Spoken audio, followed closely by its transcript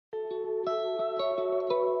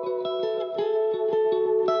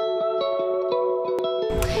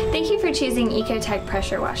Thank you for choosing Ecotech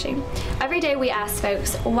pressure washing. Every day we ask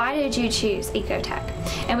folks, why did you choose Ecotech?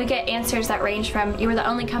 And we get answers that range from, you were the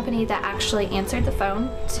only company that actually answered the phone,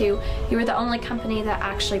 to you were the only company that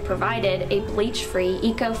actually provided a bleach-free,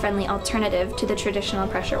 eco-friendly alternative to the traditional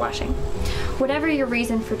pressure washing. Whatever your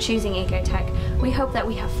reason for choosing Ecotech, we hope that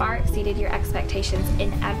we have far exceeded your expectations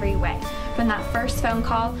in every way, from that first phone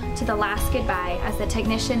call to the last goodbye as the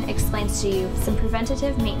technician explains to you some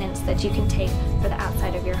preventative maintenance that you can take for the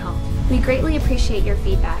outside of your home. We greatly appreciate your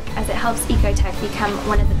feedback as it helps Ecotech become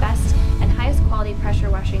one of the best and highest quality pressure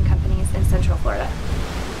washing companies in Central Florida.